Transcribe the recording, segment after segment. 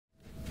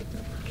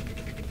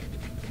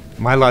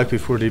My life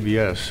before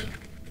DBS,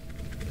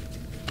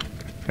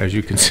 as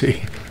you can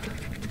see.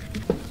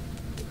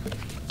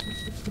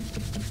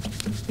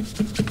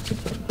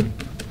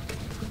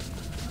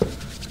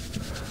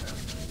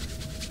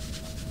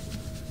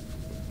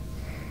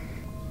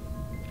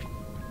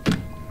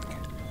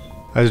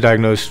 I was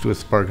diagnosed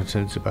with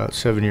Parkinson's about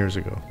 7 years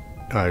ago.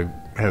 I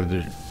have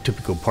the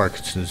typical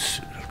Parkinson's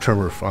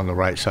tremor on the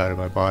right side of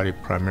my body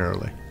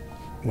primarily.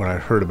 When I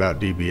heard about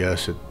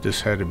DBS,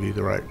 this had to be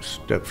the right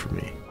step for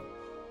me.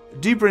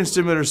 Deep brain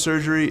stimulator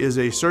surgery is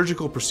a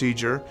surgical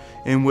procedure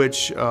in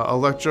which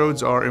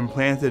electrodes are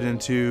implanted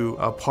into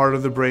a part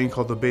of the brain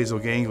called the basal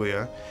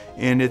ganglia,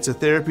 and it's a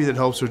therapy that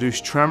helps reduce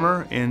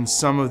tremor and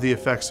some of the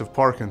effects of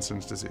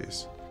Parkinson's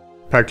disease.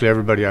 Practically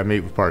everybody I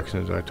meet with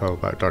Parkinson's, I tell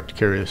about Dr.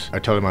 Carius. I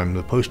tell him I'm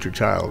the poster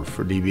child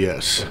for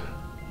DBS.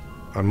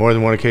 On more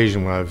than one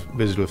occasion when I've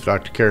visited with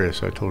Dr.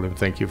 Carius, I told him,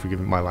 thank you for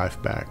giving my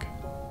life back.